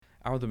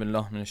أعوذ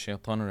بالله من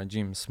الشيطان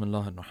الرجيم بسم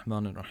الله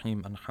الرحمن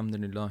الرحيم الحمد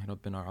لله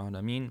رب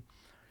العالمين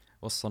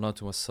والصلاة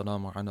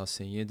والسلام على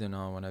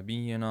سيدنا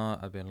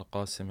ونبينا أبي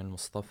القاسم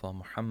المصطفى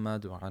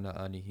محمد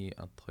وعلى آله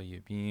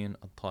الطيبين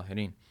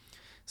الطاهرين.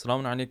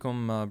 Assalamu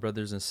alaikum,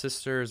 brothers and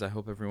sisters. I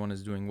hope everyone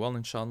is doing well,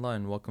 inshallah,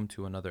 and welcome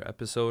to another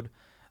episode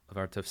of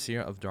our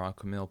Tafsir of Dua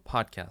Kamil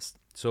podcast.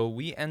 So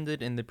we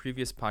ended in the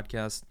previous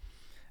podcast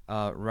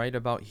right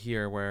about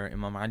here where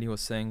Imam Ali was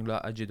saying,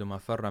 لا أجد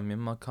مفرا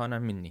مما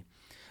كان مني.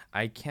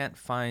 I can't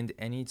find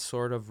any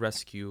sort of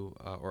rescue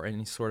or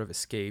any sort of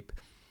escape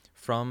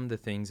from the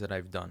things that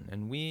I've done.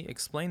 And we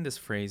explained this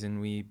phrase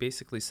and we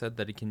basically said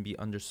that it can be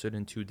understood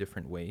in two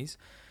different ways.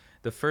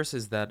 The first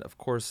is that, of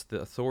course, the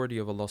authority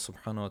of Allah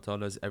subhanahu wa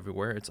ta'ala is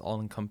everywhere. It's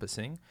all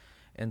encompassing.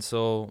 And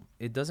so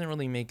it doesn't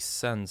really make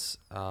sense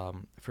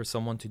for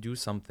someone to do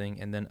something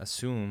and then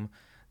assume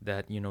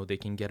that, they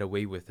can get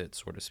away with it,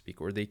 so to speak,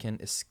 or they can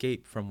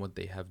escape from what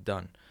they have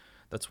done.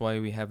 That's why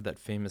we have that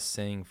famous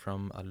saying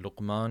from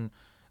Luqman.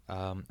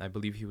 I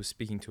believe he was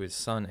speaking to his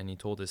son, and he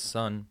told his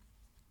son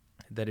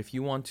that if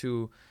you want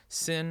to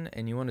sin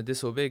and you want to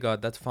disobey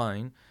God, that's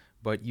fine,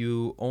 but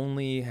you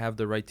only have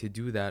the right to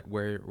do that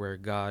where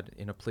God,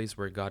 in a place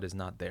where God is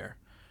not there,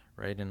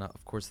 right? And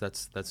of course,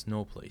 that's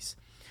no place.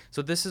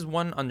 So this is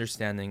one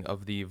understanding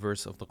of the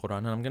verse of the Quran,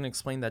 and I'm going to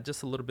explain that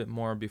just a little bit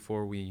more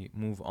before we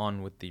move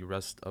on with the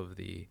rest of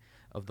the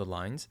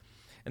lines.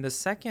 And the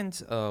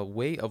second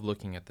way of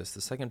looking at this, the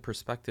second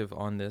perspective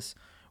on this,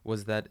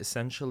 was that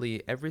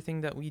essentially everything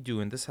that we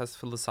do, and this has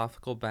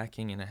philosophical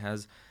backing and it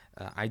has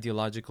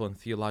ideological and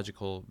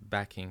theological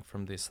backing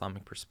from the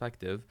Islamic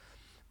perspective,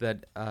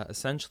 that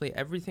essentially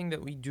everything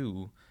that we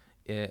do,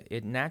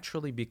 it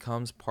naturally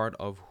becomes part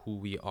of who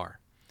we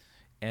are.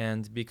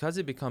 And because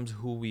it becomes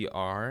who we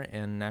are,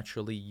 and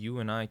naturally you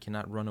and I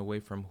cannot run away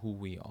from who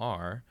we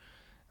are,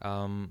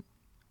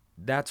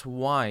 that's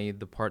why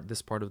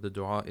this part of the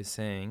dua is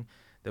saying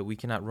that we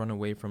cannot run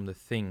away from the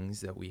things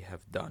that we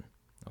have done.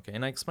 Okay,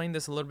 and I explained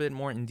this a little bit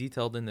more in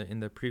detail in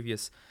the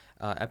previous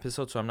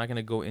episode, so I'm not going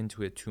to go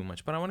into it too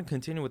much. But I want to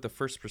continue with the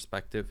first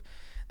perspective,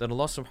 that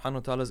Allah subhanahu wa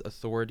ta'ala's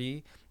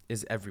authority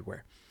is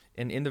everywhere.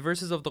 And in the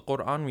verses of the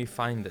Quran, we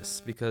find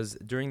this, because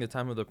during the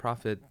time of the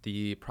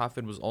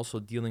Prophet was also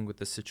dealing with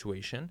the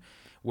situation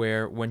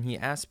where when he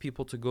asked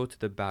people to go to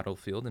the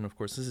battlefield, and of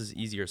course this is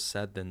easier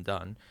said than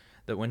done,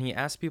 that when he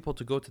asked people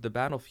to go to the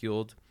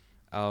battlefield,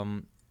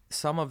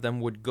 some of them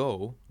would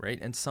go, right,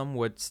 and some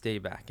would stay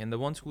back. And the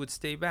ones who would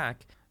stay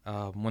back,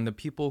 when the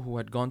people who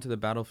had gone to the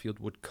battlefield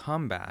would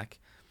come back,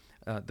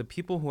 the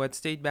people who had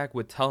stayed back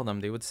would tell them,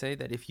 they would say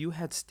that if you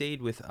had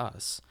stayed with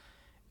us,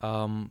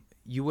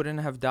 you wouldn't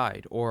have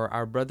died, or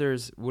our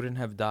brothers wouldn't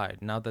have died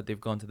now that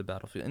they've gone to the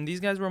battlefield. And these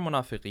guys were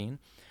munafiqeen,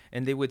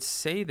 and they would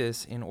say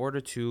this in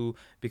order to,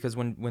 because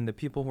when the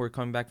people who were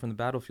coming back from the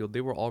battlefield, they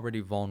were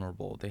already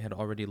vulnerable. They had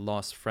already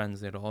lost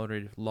friends. They had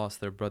already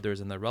lost their brothers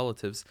and their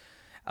relatives.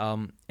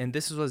 And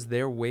this was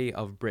their way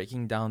of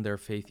breaking down their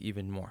faith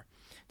even more.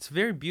 It's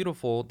very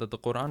beautiful that the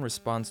Quran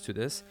responds to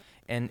this,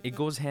 and it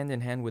goes hand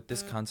in hand with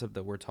this concept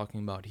that we're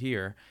talking about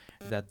here,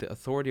 that the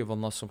authority of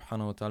Allah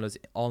subhanahu wa ta'ala is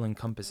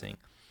all-encompassing.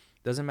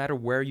 Doesn't matter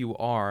where you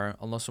are,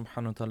 Allah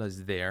subhanahu wa ta'ala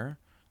is there,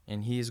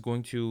 and He is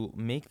going to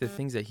make the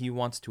things that He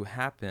wants to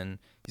happen,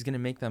 He's going to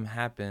make them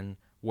happen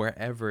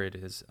wherever it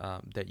is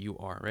that you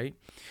are, right?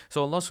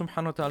 So Allah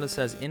subhanahu wa ta'ala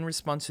says in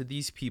response to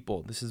these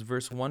people, this is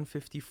verse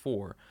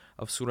 154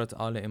 of Surah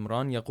Al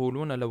Imran,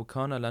 يَقُولُونَ لَوْ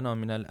كَانَ لَنَا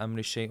مِنَ الْأَمْرِ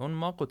شَيْءٌ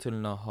مَا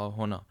قُتِلْنَا هَا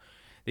هُنَا.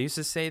 They used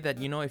to say that,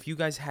 if you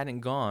guys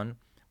hadn't gone,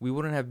 we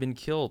wouldn't have been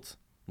killed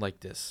like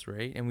this,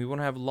 right? And we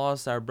wouldn't have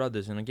lost our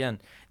brothers. And again,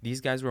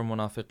 these guys were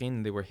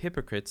munafiqeen, they were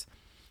hypocrites,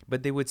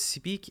 but they would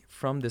speak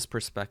from this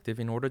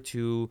perspective in order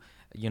to,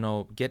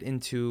 get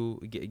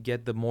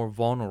the more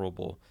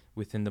vulnerable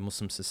within the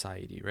Muslim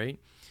society, right?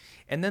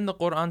 And then the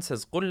Quran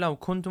says, قُلْ لَوْ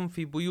كُنْتُمْ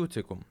فِي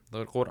بُيُوتِكُمْ.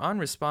 The Quran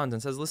responds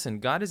and says, listen,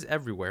 God is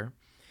everywhere.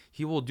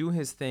 He will do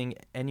His thing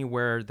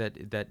anywhere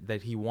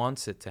that He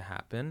wants it to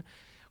happen.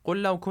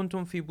 قُلْ لَوْ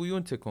كُنْتُمْ فِي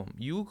بُيُوتِكُمْ.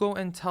 You go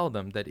and tell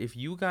them that if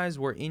you guys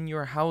were in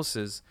your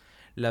houses,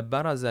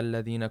 لَبَرَزَ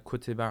الَّذِينَ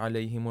كُتِبَ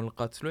عَلَيْهِمُ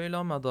الْقَتْلُ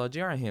إِلَى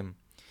مَضَاجِعِهِمْ.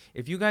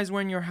 If you guys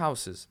were in your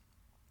houses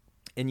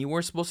and you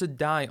were supposed to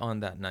die on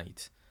that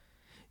night,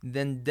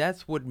 then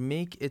death would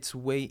make its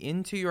way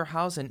into your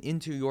house and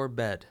into your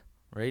bed,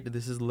 right?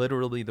 This is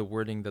literally the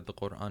wording that the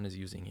Quran is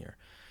using here.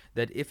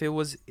 That if it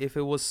was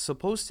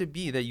supposed to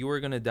be that you were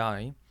going to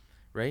die,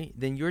 right,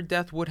 then your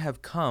death would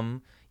have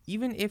come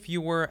even if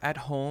you were at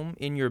home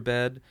in your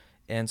bed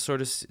and so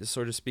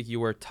to speak, you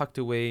were tucked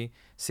away,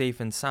 safe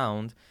and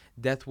sound.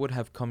 Death would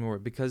have come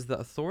because the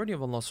authority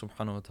of Allah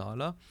subhanahu wa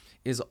ta'ala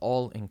is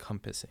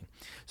all-encompassing.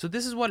 So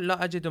this is what La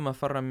ajidu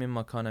mafarran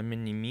mimma kana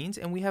minni means,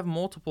 and we have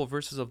multiple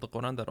verses of the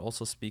Quran that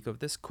also speak of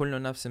this. Kullu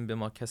nafsin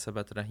bima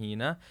kasabat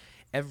rahina.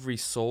 Every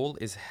soul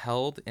is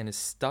held and is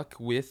stuck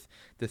with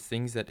the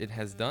things that it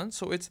has done.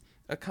 So it's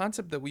a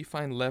concept that we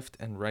find left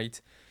and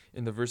right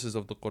in the verses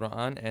of the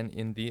Quran and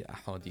in the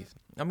ahadith.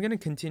 I'm going to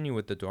continue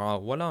with the dua.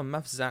 وَلَا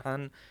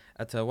مَفْزَعًا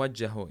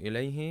أَتَوَجَّهُ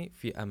إِلَيْهِ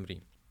فِي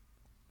أَمْرِي.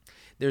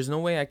 There's no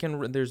way I can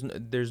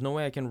there's no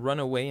way I can run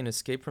away and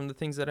escape from the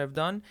things that I've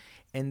done,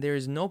 and there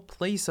is no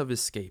place of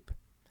escape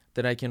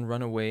that I can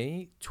run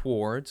away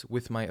towards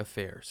with my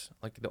affairs.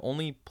 Like the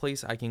only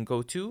place I can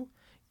go to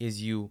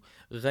is you.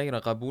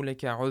 غير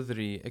قبولك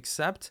عذري,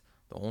 except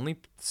the only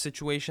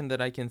situation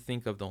that I can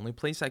think of, the only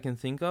place I can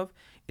think of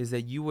is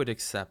that you would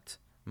accept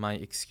my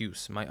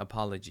excuse, my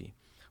apology.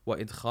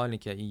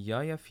 وإدخالك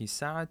إياي في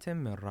سعة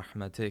من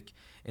رحمتك,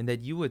 and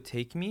that you would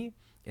take me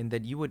and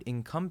that you would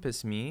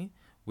encompass me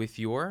with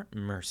your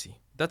mercy.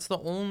 That's the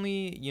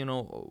only,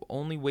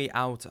 only way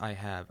out I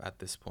have at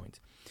this point.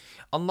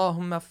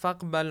 Allahumma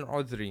faqbal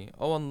udri.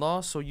 Oh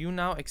Allah, so you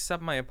now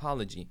accept my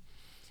apology.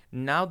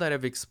 Now that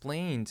I've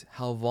explained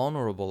how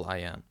vulnerable I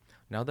am,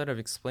 now that I've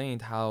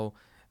explained how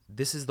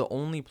this is the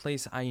only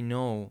place I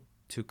know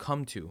to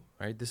come to,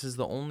 right? This is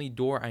the only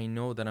door I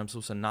know that I'm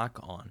supposed to knock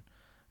on,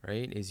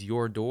 right? Is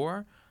your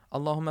door.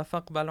 Allahumma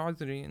faqbal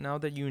udri. Now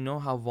that you know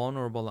how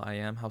vulnerable I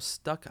am, how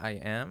stuck I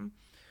am,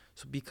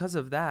 so because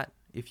of that,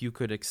 if you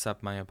could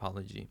accept my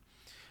apology.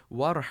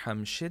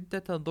 Warham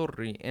shiddata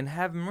durri, and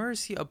have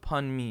mercy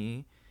upon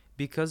me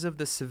because of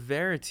the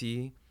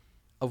severity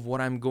of what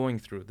I'm going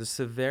through, the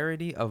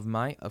severity of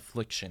my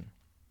affliction.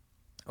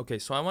 Okay,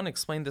 so I want to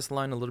explain this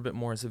line a little bit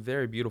more. It's a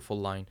very beautiful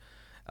line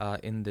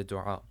in the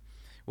dua.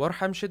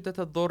 Warham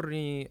shiddata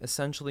durri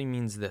essentially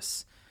means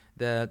this,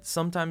 that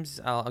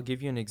sometimes I'll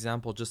give you an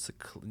example just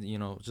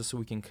to, just so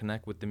we can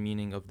connect with the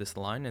meaning of this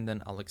line, and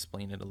then I'll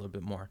explain it a little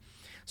bit more.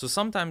 So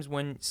sometimes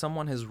when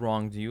someone has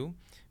wronged you,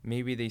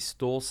 maybe they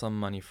stole some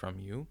money from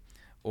you,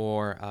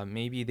 or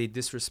maybe they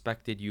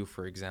disrespected you,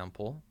 for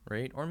example,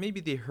 right? Or maybe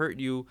they hurt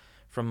you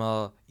from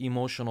a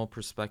emotional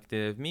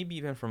perspective, maybe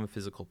even from a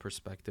physical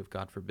perspective,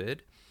 God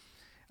forbid.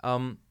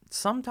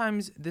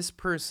 Sometimes this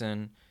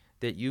person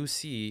that you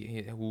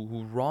see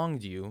who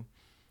wronged you,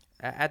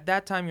 at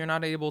that time you're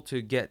not able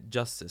to get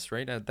justice,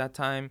 right? At that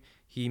time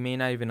he may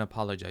not even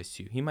apologize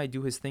to you. He might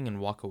do his thing and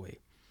walk away,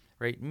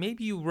 right?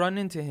 Maybe you run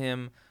into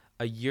him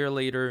a year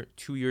later,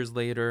 2 years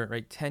later,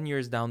 right, 10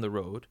 years down the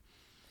road,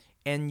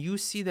 and you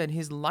see that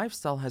his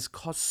lifestyle has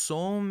caused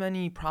so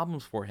many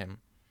problems for him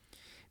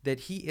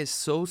that he is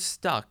so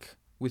stuck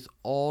with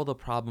all the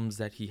problems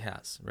that he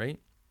has, right?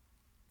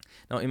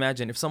 Now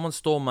imagine if someone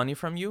stole money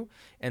from you,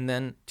 and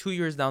then 2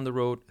 years down the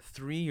road,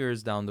 3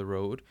 years down the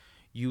road,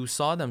 you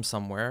saw them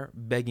somewhere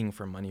begging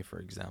for money, for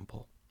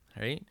example,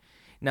 right?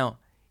 Now,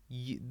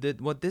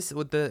 what this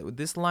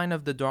line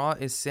of the dua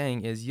is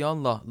saying is, Ya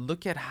Allah,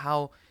 look at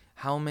how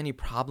many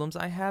problems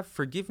I have.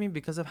 Forgive me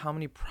because of how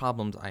many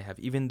problems I have.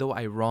 Even though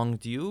I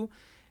wronged you,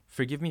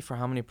 forgive me for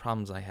how many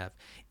problems I have.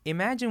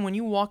 Imagine when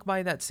you walk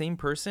by that same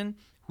person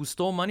who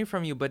stole money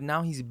from you, but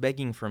now he's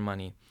begging for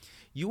money.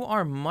 You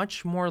are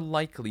much more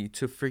likely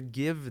to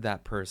forgive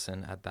that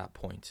person at that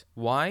point.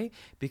 Why?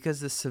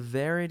 Because the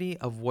severity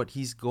of what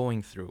he's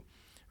going through,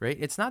 right?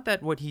 It's not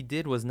that what he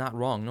did was not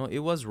wrong. No, it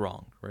was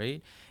wrong,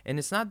 right? And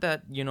it's not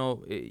that,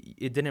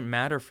 it didn't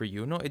matter for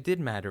you. No, it did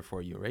matter for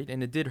you, right?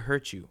 And it did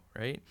hurt you,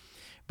 right?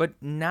 But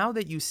now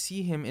that you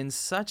see him in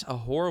such a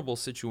horrible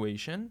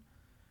situation,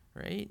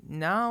 right?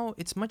 Now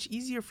it's much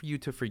easier for you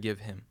to forgive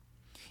him.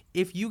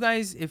 If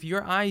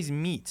your eyes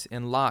meet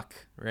and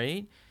lock,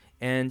 right?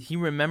 And he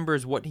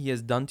remembers what he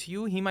has done to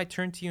you, he might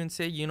turn to you and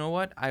say, you know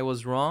what? I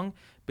was wrong,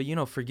 but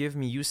forgive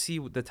me. You see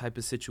the type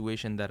of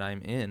situation that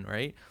I'm in,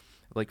 right?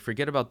 Like,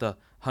 forget about the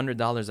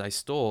 $100 I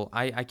stole.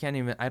 I don't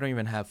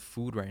even have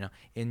food right now.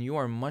 And you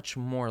are much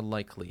more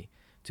likely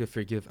to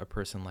forgive a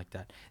person like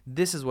that.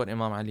 This is what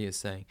Imam Ali is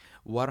saying.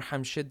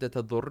 Warham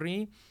shiddata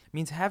durri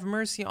means have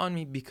mercy on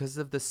me because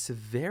of the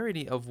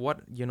severity of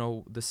what,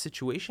 the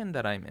situation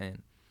that I'm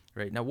in.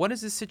 Right, now what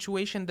is the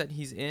situation that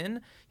he's in?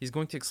 He's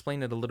going to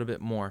explain it a little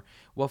bit more.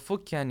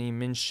 وَفُكَّنِي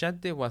مِنْ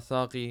شَدِّ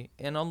وَثَاقِ,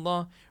 and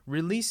Allah,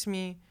 release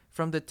me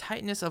from the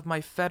tightness of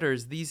my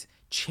fetters, these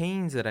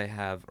chains that I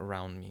have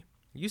around me.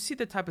 You see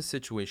the type of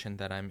situation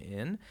that I'm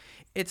in.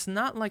 It's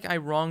not like I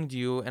wronged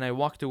you and I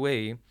walked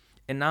away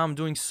and now I'm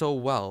doing so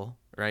well,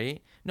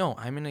 right? No,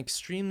 I'm in an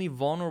extremely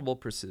vulnerable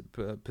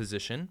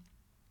position.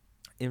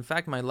 In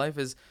fact, my life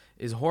is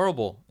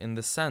horrible in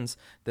the sense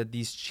that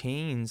these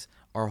chains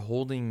are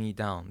holding me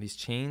down. These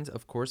chains,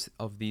 of course,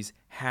 of these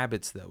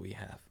habits that we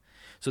have.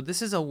 So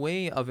this is a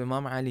way of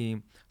Imam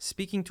Ali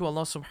speaking to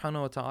Allah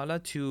subhanahu wa ta'ala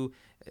to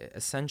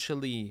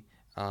essentially,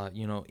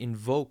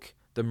 invoke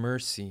the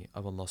mercy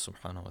of Allah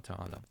subhanahu wa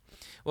ta'ala.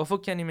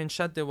 وَفُكَّنِي مِنْ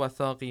شَدِّ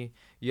وَثَاقِ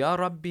يَا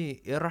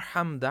رَبِّي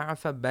إِرْحَمْ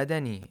ضَعْفَ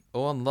بَدَنِي.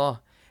 Oh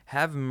Allah,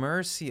 have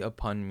mercy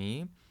upon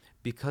me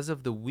because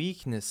of the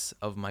weakness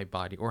of my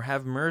body, or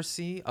have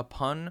mercy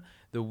upon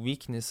the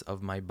weakness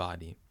of my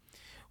body.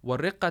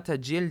 وَرِقَّةَ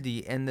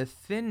جِلْدِي, and the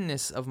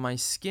thinness of my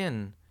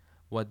skin.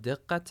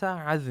 وَدِقَّةَ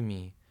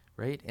عَظْمِي,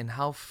 right? And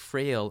how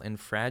frail and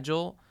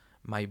fragile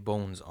my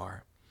bones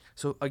are.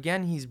 So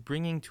again, he's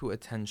bringing to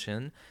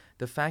attention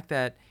the fact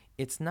that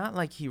it's not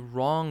like he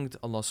wronged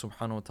Allah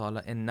subhanahu wa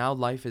ta'ala and now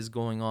life is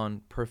going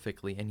on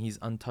perfectly and he's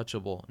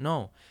untouchable.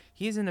 No,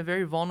 he's in a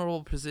very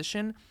vulnerable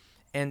position,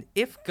 and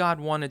if God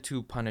wanted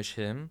to punish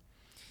him,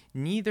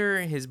 neither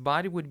his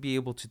body would be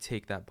able to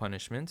take that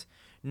punishment,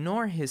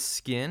 nor his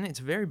skin. It's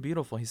very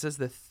beautiful. He says,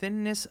 the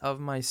thinness of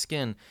my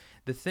skin.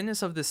 The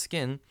thinness of the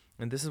skin,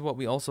 and this is what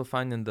we also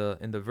find in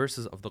the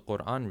verses of the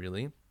Quran,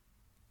 really,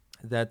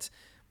 that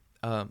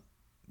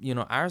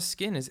our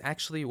skin is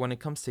actually, when it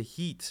comes to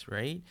heat,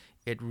 right,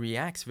 it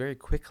reacts very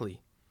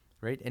quickly,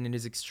 right, and it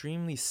is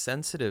extremely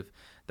sensitive.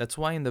 That's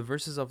why in the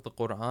verses of the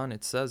Quran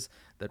it says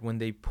that when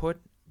they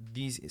put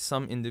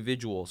some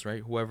individuals,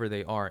 right, whoever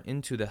they are,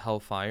 into the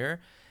hellfire,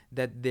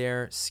 that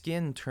their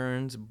skin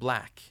turns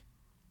black,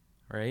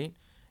 right,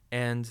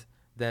 and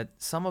that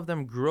some of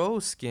them grow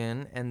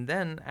skin, and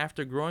then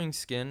after growing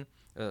skin,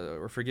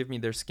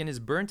 their skin is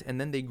burnt, and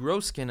then they grow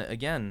skin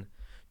again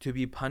to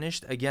be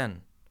punished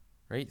again,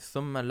 right?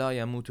 ثُمَّ لَا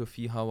يَمُوتُ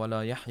فِيهَا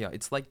وَلَا يَحْيَا.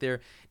 It's like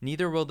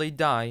neither will they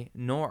die,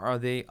 nor are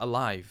they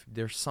alive.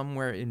 They're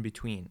somewhere in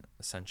between,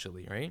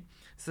 essentially, right?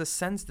 It's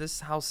this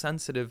is how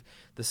sensitive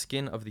the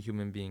skin of the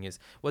human being is.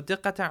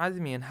 وَدِقَّةَ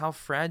عَظْمِ, and how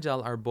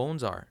fragile our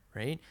bones are,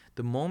 right?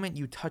 The moment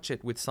you touch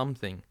it with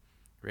something,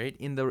 right,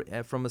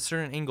 from a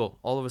certain angle,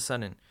 all of a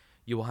sudden,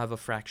 you will have a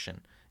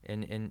fraction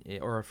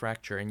or a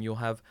fracture, and you'll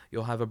have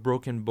a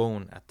broken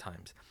bone at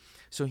times.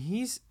 So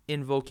he's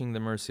invoking the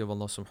mercy of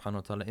Allah subhanahu wa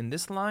ta'ala in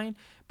this line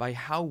by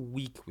how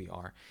weak we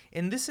are.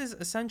 And this is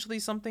essentially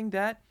something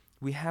that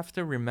we have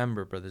to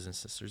remember, brothers and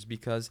sisters,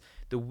 because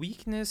the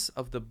weakness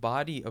of the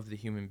body of the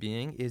human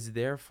being is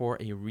there for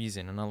a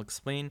reason. And I'll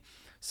explain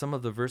some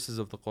of the verses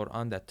of the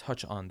Quran that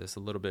touch on this a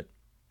little bit.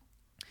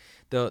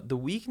 The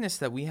weakness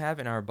that we have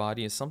in our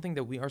body is something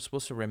that we are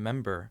supposed to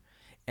remember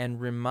and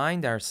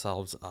remind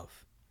ourselves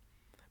of,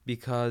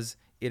 because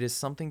it is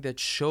something that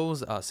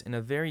shows us in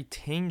a very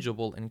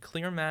tangible and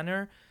clear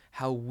manner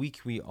how weak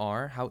we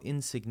are, how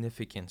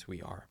insignificant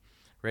we are,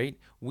 right?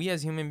 We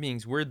as human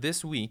beings, we're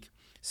this weak,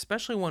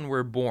 especially when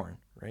we're born,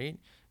 right?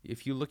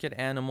 If you look at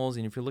animals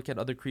and if you look at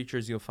other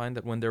creatures, you'll find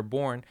that when they're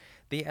born,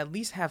 they at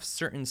least have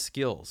certain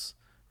skills,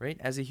 right?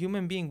 As a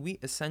human being, we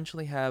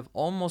essentially have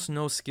almost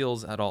no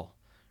skills at all,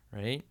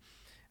 right?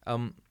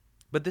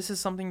 But this is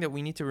something that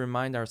we need to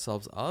remind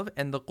ourselves of,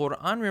 and the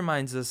Quran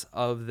reminds us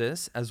of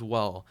this as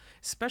well,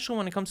 especially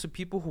when it comes to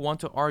people who want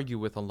to argue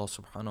with Allah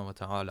subhanahu wa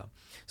ta'ala.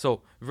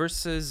 So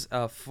verses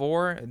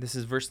 4, this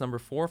is verse number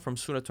 4 from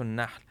Surah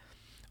An-Nahl.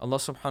 Allah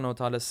subhanahu wa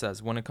ta'ala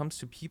says, when it comes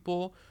to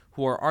people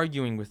who are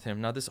arguing with him,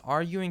 now this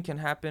arguing can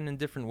happen in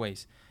different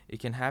ways.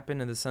 It can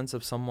happen in the sense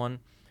of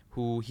someone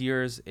who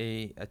hears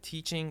a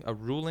teaching, a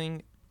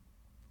ruling,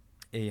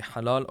 a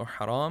halal or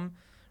haram,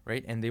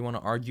 right, and they want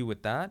to argue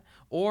with that,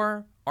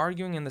 or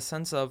arguing in the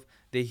sense of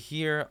they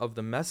hear of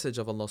the message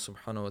of Allah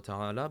subhanahu wa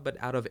ta'ala, but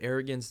out of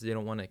arrogance they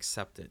don't want to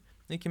accept it.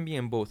 It can be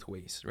in both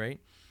ways, right?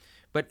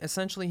 But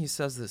essentially he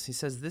says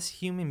this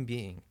human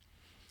being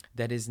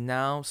that is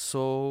now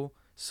so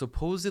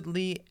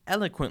supposedly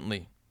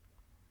eloquently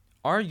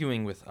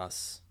arguing with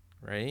us,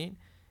 right?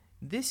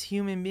 This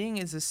human being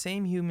is the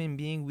same human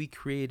being we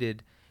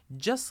created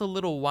just a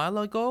little while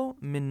ago,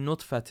 min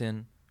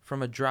nutfatin,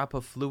 from a drop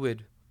of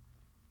fluid,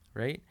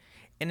 right?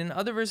 And in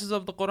other verses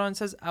of the Quran it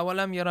says,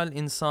 أَوَلَمْ يَرَى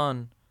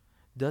الْإِنسَانِ,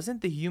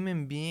 doesn't the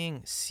human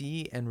being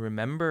see and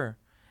remember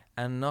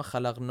أَنَّا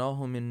خَلَقْنَاهُ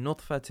مِن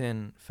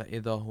نُطْفَةٍ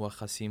فَإِذَا هُوَ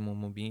خَصِيمٌ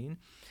مُبِينٌ,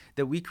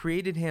 that we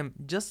created him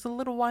just a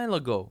little while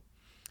ago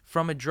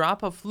from a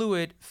drop of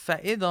fluid,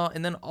 فَإِذَا,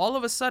 and then all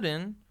of a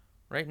sudden,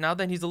 right, now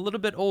that he's a little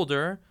bit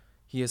older,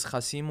 he is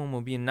خَصِيمٌ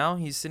مُبِينٌ. Now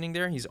he's sitting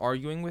there, he's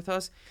arguing with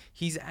us,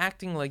 he's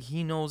acting like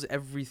he knows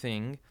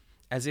everything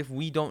as if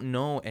we don't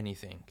know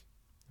anything,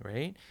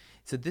 right?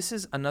 So this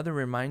is another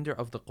reminder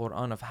of the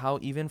Quran of how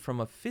even from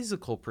a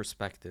physical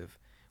perspective,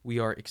 we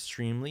are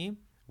extremely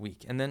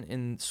weak. And then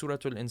in Surah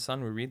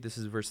Al-Insan we read, this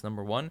is verse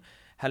number 1,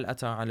 هَلْ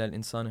أَتَى عَلَى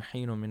الْإِنسَانِ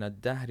حِينٌ مِنَ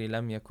الدَّهْرِ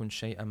لَمْ يَكُنْ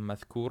شَيْئًا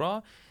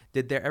مَذْكُورًا.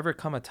 Did there ever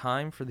come a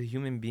time for the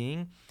human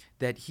being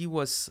that he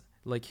was,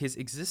 like, his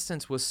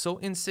existence was so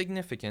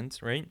insignificant,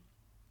 right?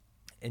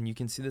 And you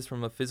can see this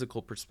from a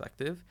physical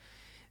perspective,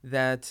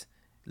 that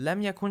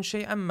لَمْ يَكُنْ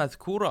شَيْئًا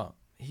مَذْكُورًا,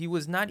 he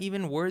was not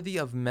even worthy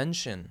of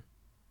mention,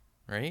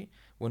 right?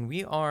 When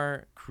we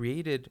are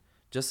created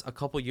just a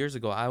couple years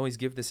ago, I always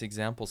give this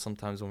example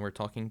sometimes when we're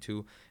talking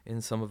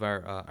in some of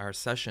our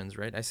sessions,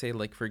 right? I say,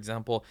 like, for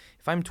example,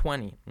 if I'm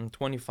 20, I'm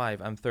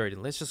 25, I'm 30,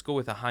 let's just go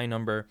with a high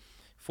number,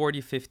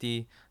 40,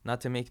 50,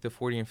 not to make the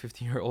 40 and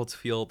 50-year-olds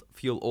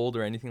feel old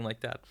or anything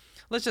like that.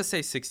 Let's just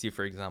say 60,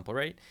 for example,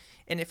 right?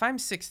 And if I'm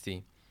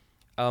 60,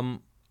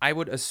 I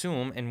would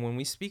assume, and when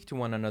we speak to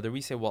one another,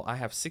 we say, well, I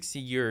have 60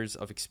 years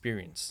of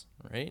experience,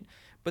 right?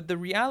 But the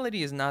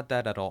reality is not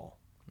that at all.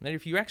 And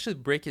if you actually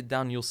break it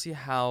down, you'll see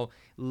how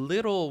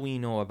little we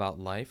know about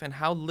life and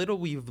how little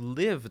we've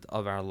lived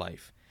of our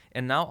life.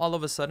 And now all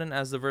of a sudden,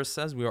 as the verse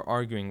says, we are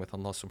arguing with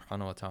Allah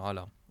subhanahu wa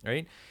ta'ala,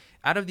 right?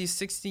 Out of these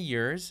 60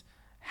 years,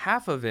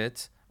 half of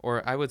it,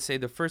 or I would say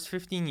the first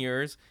 15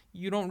 years,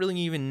 you don't really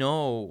even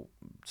know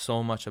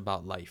so much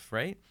about life,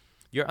 right?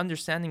 Your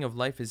understanding of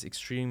life is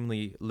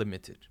extremely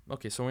limited.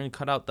 Okay, so we're going to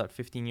cut out that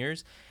 15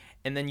 years.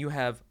 And then you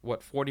have,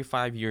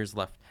 45 years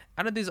left.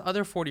 Out of these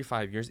other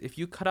 45 years, if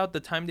you cut out the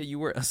time that you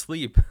were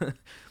asleep,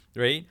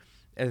 right?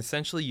 And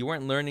essentially, you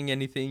weren't learning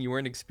anything, you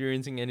weren't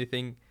experiencing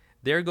anything,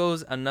 There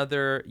goes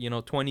another,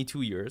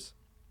 22 years,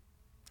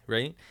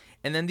 right?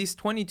 And then these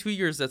 22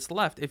 years that's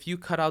left, if you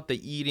cut out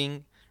the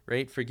eating,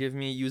 right? Forgive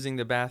me, using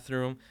the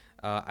bathroom,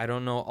 I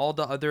don't know, all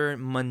the other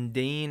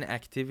mundane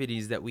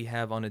activities that we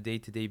have on a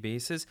day-to-day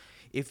basis,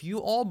 if you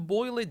all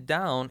boil it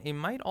down, it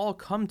might all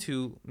come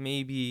to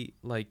maybe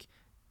like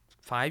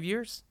 5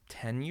 years,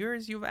 10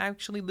 years you've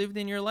actually lived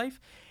in your life.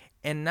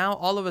 And now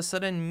all of a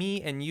sudden,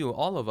 me and you,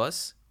 all of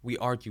us, we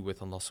argue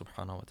with Allah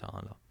subhanahu wa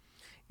ta'ala.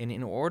 And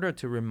in order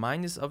to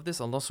remind us of this,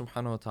 Allah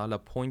subhanahu wa ta'ala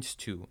points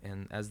to,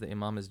 and as the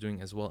Imam is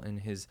doing as well in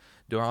his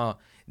dua,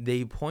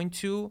 they point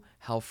to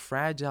how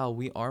fragile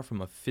we are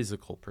from a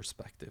physical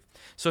perspective.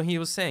 So he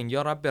was saying,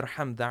 Ya Rabbi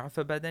irham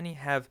da'fa badani,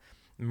 have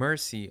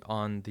mercy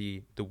on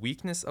the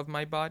weakness of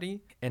my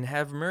body, and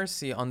have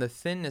mercy on the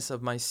thinness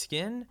of my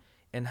skin,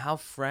 and how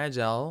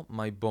fragile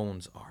my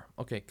bones are.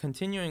 Okay,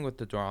 continuing with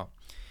the dua.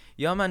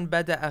 Ya man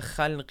bada'a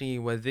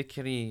khalqi wa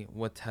dhikri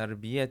wa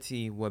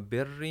tarbiyati wa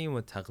birri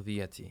wa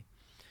taghdiyati.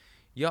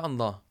 Ya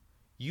Allah,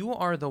 you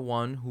are the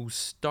one who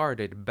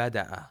started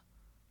bada'a.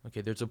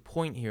 Okay, there's a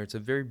point here. It's a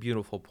very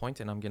beautiful point,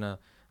 and I'm gonna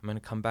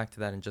come back to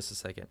that in just a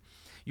second.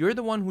 You're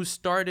the one who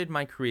started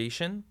my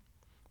creation,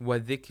 wa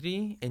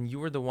dhikri, and you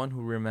were the one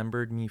who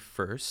remembered me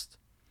first,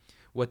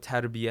 wa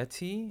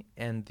tarbiyati,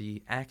 and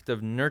the act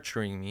of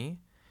nurturing me,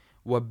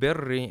 wa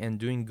birri, and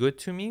doing good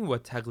to me, wa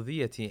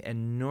taghdiyati,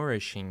 and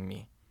nourishing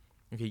me.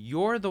 Okay,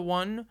 you're the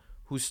one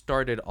who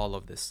started all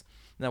of this.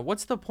 Now,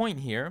 what's the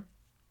point here?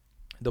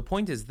 The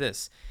point is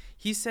this.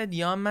 He said,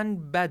 Ya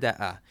man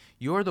bada'a.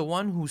 You're the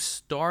one who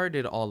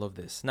started all of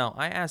this. Now,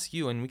 I ask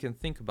you, and we can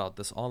think about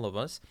this, all of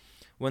us.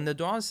 When the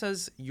dua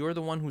says, you're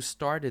the one who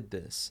started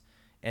this,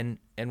 and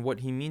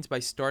what he means by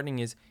starting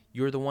is,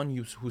 you're the one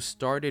who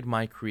started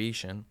my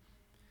creation,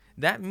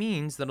 that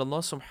means that Allah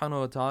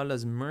subhanahu wa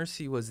ta'ala's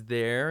mercy was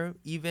there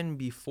even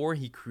before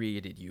he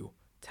created you,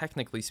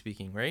 technically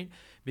speaking, right?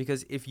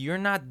 Because if you're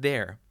not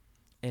there,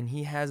 and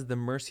he has the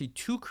mercy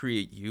to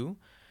create you,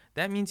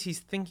 that means he's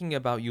thinking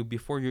about you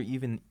before you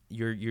even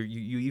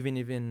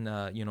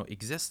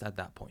exist at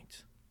that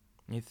point.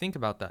 You think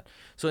about that.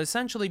 So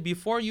essentially,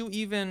 before you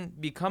even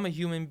become a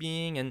human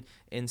being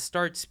and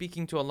start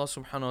speaking to Allah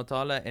subhanahu wa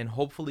ta'ala and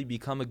hopefully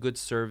become a good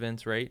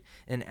servant, right?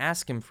 And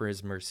ask him for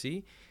his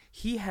mercy,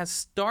 he has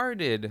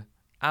started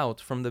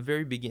out from the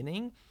very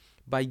beginning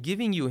by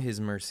giving you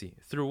his mercy.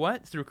 Through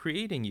what? Through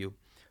creating you.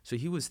 So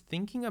he was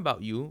thinking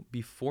about you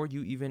before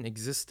you even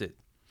existed.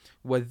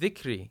 Wa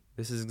dhikri,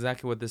 this is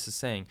exactly what this is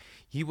saying.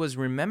 He was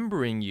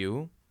remembering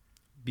you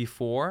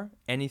before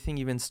anything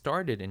even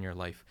started in your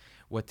life.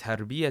 Wa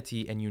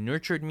tarbiyati, and you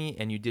nurtured me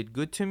and you did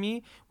good to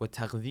me. Wa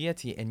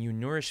taghdiyati, and you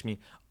nourished me.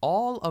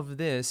 All of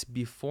this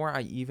before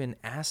I even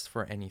asked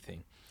for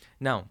anything.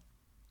 Now,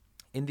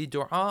 in the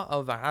dua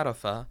of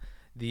Arafah,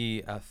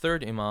 the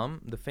third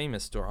Imam, the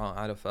famous dua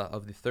Arafah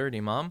of the third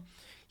Imam,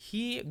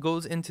 he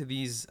goes into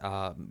this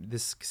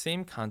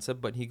same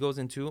concept, but he goes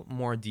into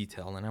more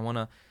detail. And I want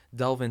to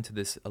delve into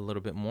this a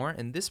little bit more.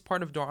 And this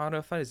part of Dua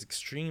Arafah is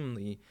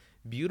extremely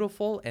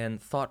beautiful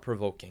and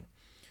thought-provoking.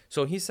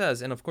 So he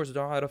says, and of course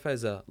Dua Arafah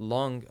is a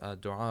long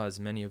dua, as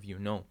many of you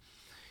know.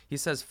 He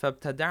says,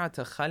 فَابْتَدَعْتَ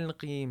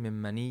خَلْقِي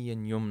مِن مَنِيٍّ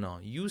يُمْنَى.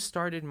 You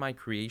started my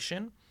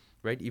creation,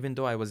 right? Even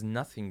though I was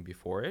nothing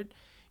before it,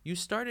 you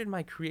started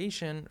my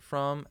creation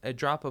from a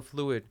drop of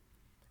fluid.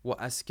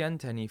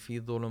 وَأَسْكَنْتَنِي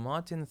فِي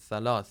ظُلُمَاتٍ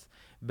ثَلَاثٍ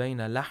بَيْنَ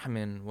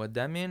لَحْمٍ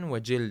وَدَمٍ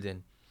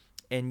وَجِلْدٍ.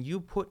 And you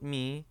put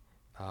me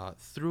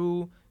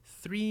through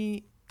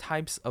 3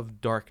 types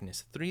of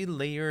darkness, 3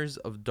 layers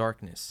of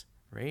darkness,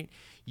 right?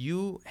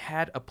 You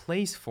had a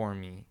place for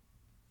me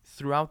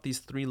throughout these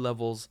 3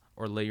 levels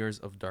or layers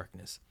of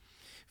darkness.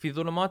 في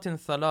ظلمات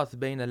ثلاث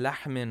بين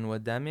لحم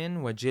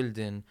ودم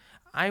وجلد.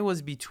 I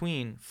was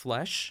between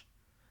flesh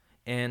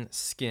and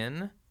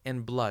skin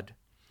and blood.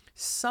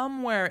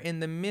 Somewhere in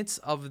the midst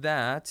of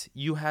that,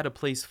 you had a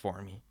place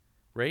for me,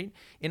 right?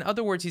 In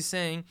other words, he's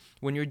saying,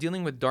 when you're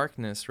dealing with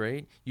darkness,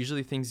 right,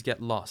 usually things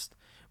get lost.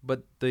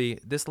 But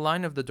this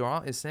line of the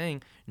dua is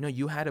saying, no,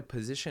 you had a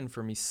position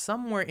for me.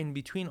 Somewhere in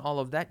between all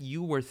of that,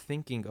 you were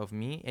thinking of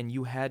me and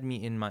you had me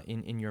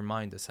in your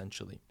mind,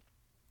 essentially.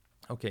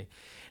 Okay.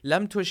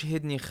 Lam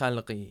tushhidni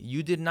khalqi.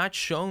 You did not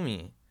show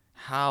me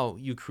how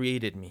you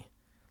created me.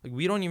 Like,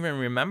 we don't even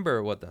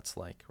remember what that's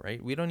like,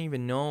 right? We don't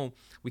even know.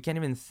 We can't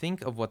even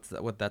think of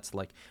what that's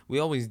like. We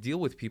always deal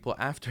with people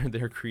after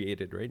they're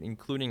created, right?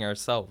 Including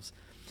ourselves.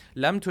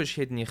 لم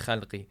تشهدني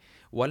خلقي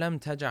ولم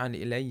تجعل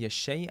إلي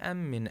شيئا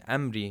من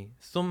أمري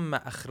ثم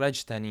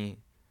أخرجتني.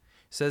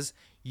 Says,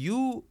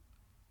 you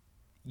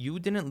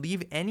didn't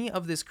leave any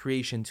of this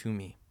creation to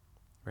me,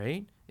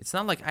 right? It's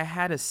not like I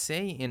had a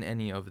say in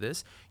any of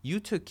this.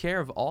 You took care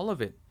of all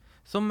of it.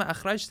 ثم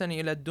أخرجتني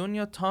إلى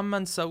الدنيا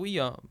تاما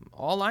سويا.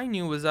 All I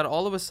knew was that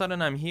all of a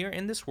sudden I'm here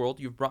in this world.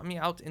 You've brought me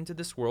out into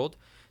this world.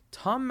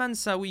 تاما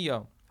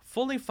سويا,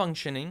 fully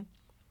functioning,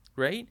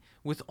 right?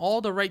 With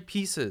all the right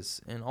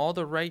pieces and all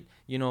the right,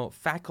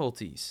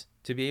 faculties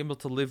to be able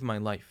to live my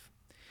life.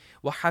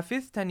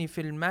 وحفظتني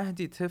في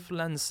المهد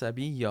طفلا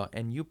سبيا.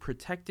 And you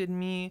protected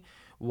me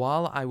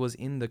while I was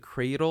in the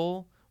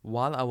cradle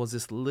while I was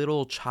this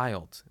little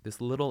child, this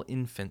little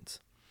infant.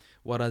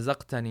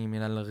 وَرَزَقْتَنِي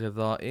مِنَ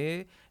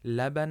الْغِذَاءِ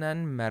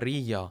لَبَنًا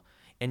مَرِيًّا.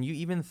 And you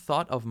even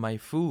thought of my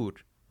food,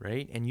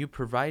 right? And you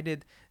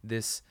provided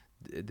this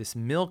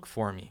milk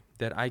for me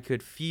that I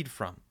could feed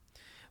from.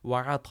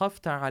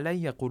 وَعَطَفْتَ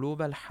عَلَيَّ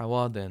قُلُوبَ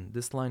الْحَوَادِنِ.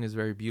 This line is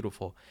very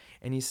beautiful.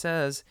 And he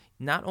says,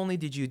 not only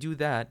did you do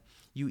that,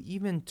 you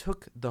even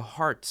took the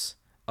hearts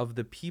of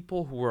the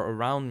people who were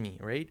around me,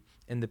 right?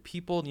 And the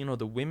people,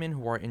 the women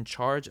who are in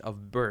charge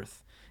of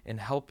birth and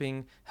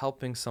helping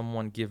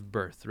someone give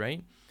birth,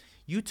 right?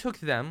 You took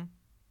them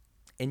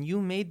and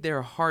you made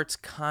their hearts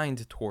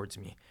kind towards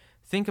me.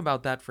 Think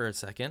about that for a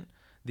second.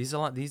 These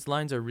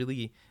lines are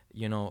really,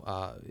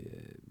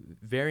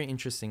 very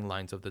interesting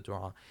lines of the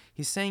dua.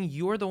 He's saying,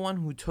 you're the one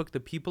who took the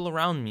people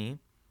around me,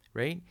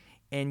 right?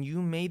 And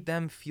you made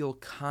them feel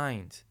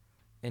kind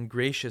and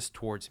gracious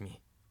towards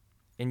me.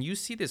 And you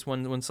see this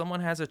when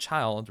someone has a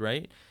child,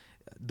 right?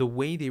 The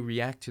way they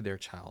react to their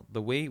child,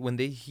 the way when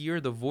they hear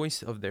the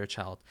voice of their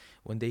child,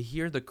 when they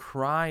hear the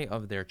cry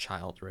of their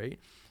child, right?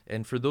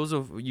 And for those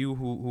of you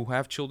who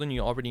have children,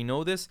 you already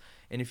know this.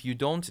 And if you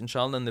don't,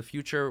 inshallah, in the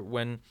future,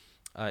 when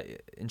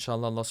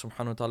inshallah Allah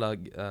subhanahu wa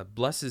ta'ala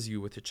blesses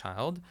you with a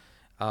child,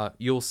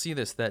 you'll see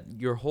this, that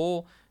your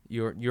whole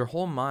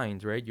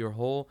mind, right, your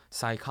whole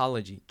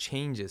psychology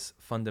changes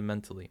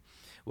fundamentally.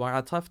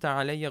 وَعَطَفْتَ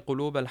عَلَيَّ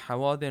قُلُوبَ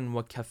الْحَوَادِنِ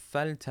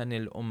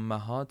وَكَفَّلْتَنِ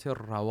الْأُمَّهَاتِ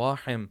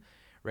الرَّوَاحِمِ.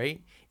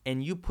 Right?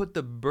 And you put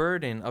the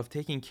burden of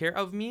taking care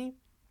of me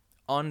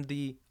on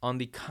the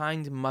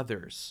kind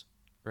mothers,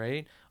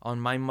 right? On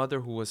my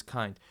mother who was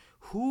kind.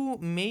 Who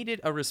made it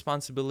a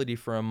responsibility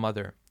for a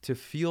mother to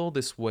feel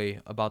this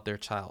way about their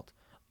child?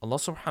 Allah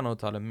subhanahu wa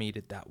ta'ala made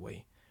it that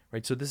way,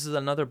 right? So this is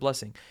another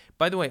blessing.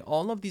 By the way,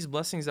 all of these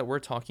blessings that we're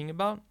talking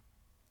about,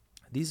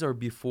 these are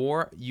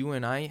before you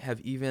and I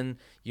have even,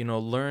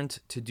 learned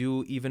to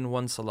do even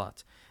one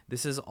salat.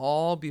 This is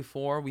all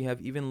before we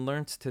have even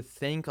learned to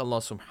thank Allah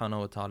subhanahu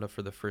wa ta'ala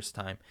for the first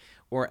time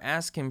or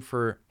ask Him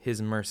for His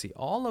mercy.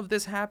 All of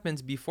this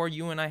happens before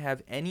you and I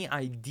have any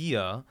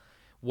idea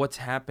what's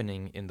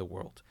happening in the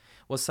world.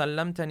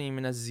 وَسَلَّمْتَنِي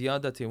مِنَ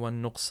الزِّيَادَةِ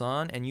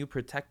وَالنُّقْصَانِ. And you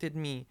protected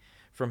me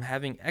from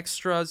having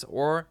extras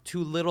or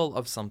too little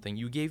of something.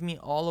 You gave me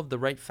all of the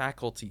right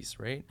faculties,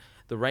 right?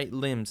 The right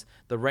limbs,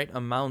 the right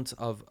amount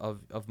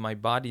of my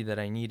body that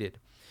I needed.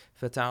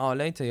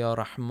 فَتَعَالَيْتَ يَا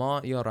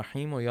رَحْمَانِ يَا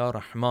رَحِيمُ يَا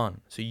رَحْمَانِ.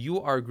 So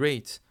you are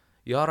great,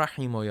 يَا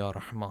رَحِيمُ يَا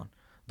رَحْمَانِ,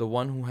 the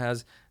one who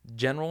has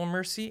general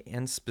mercy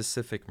and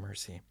specific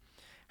mercy.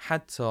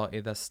 حَتَّى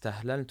إِذَا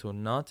اسْتَهْلَلْتُ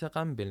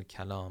نَاطِقًا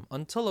بِالْكَلَامِ.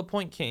 Until a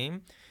point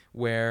came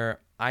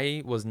where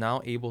I was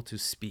now able to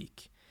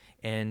speak.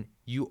 And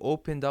you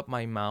opened up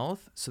my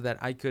mouth so that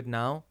I could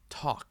now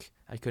talk.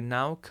 I could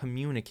now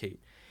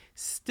communicate.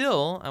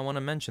 Still, I want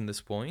to mention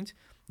this point.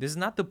 This is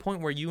not the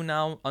point where you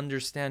now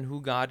understand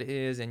who God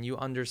is and you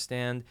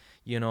understand,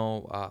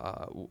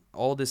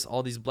 all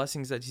these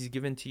blessings that He's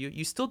given to you.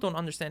 You still don't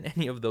understand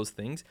any of those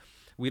things.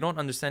 We don't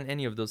understand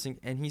any of those things,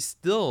 and He's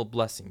still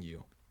blessing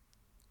you.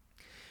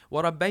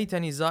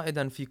 وَرَبَّيْتَنِي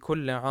زَائِدًا فِي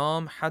كُلِّ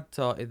عَامٍ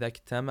حَتَّى إِذَا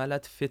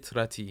اكْتَمَلَتْ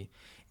فِطْرَتِي.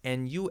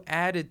 And you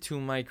added to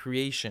my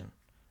creation,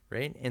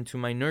 right, and to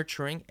my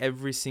nurturing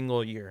every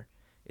single year.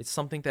 It's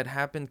something that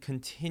happened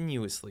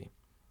continuously,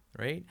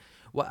 right?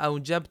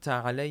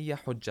 وَأَوْجَبْتَ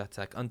عَلَيَّ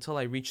حُجَّتَكَ. Until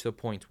I reached the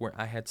point where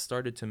I had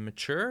started to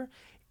mature,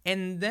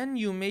 and then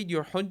you made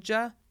your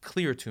hujjah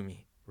clear to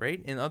me,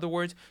 right? In other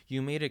words,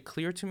 you made it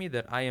clear to me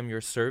that I am your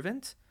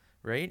servant,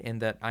 right?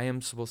 And that I am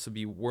supposed to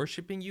be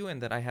worshiping you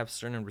and that I have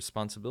certain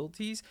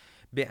responsibilities.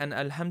 بِأَنْ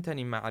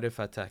أَلْهَمْتَنِي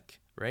مَعْرِفَتَكَ.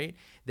 Right?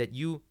 That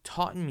you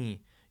taught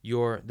me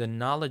the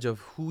knowledge of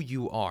who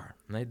you are,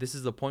 right? This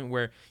is the point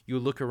where you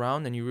look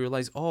around and you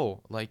realize,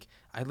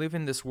 I live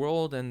in this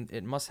world and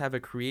it must have a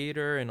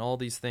creator and all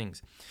these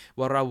things.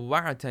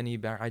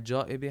 وَرَوَّعْتَنِي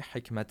بِعَجَائِبِ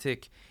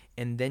حِكْمَتِكَ.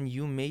 And then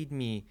you made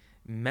me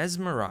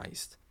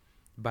mesmerized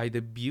by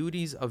the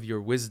beauties of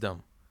your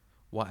wisdom.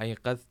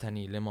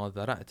 وَأَيْقَظْتَنِي لِمَا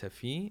ذَرَأْتَ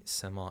فِي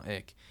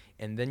سَمَائِكَ.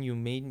 And then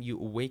you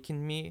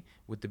awakened me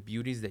with the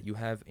beauties that you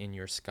have in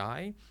your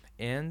sky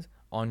and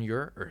on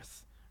your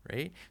earth,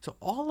 right? So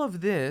all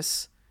of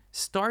this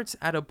starts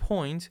at a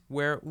point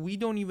where we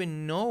don't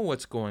even know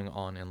what's going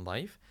on in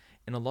life,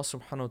 and Allah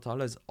subhanahu wa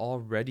ta'ala is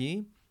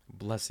already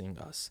blessing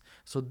us.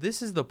 So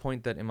this is the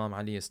point that Imam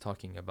Ali is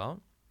talking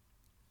about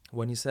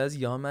when he says,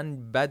 Ya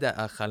man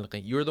bada'a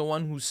khalqi. You're the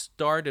one who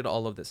started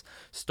all of this.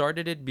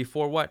 Started it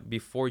before what?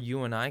 Before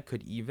you and I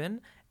could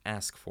even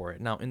ask for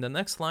it. Now, in the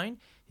next line,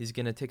 he's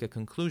going to take a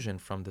conclusion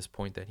from this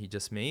point that he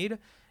just made,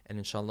 and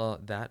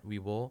inshallah that we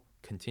will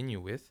continue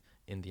with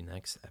in the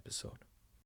next episode.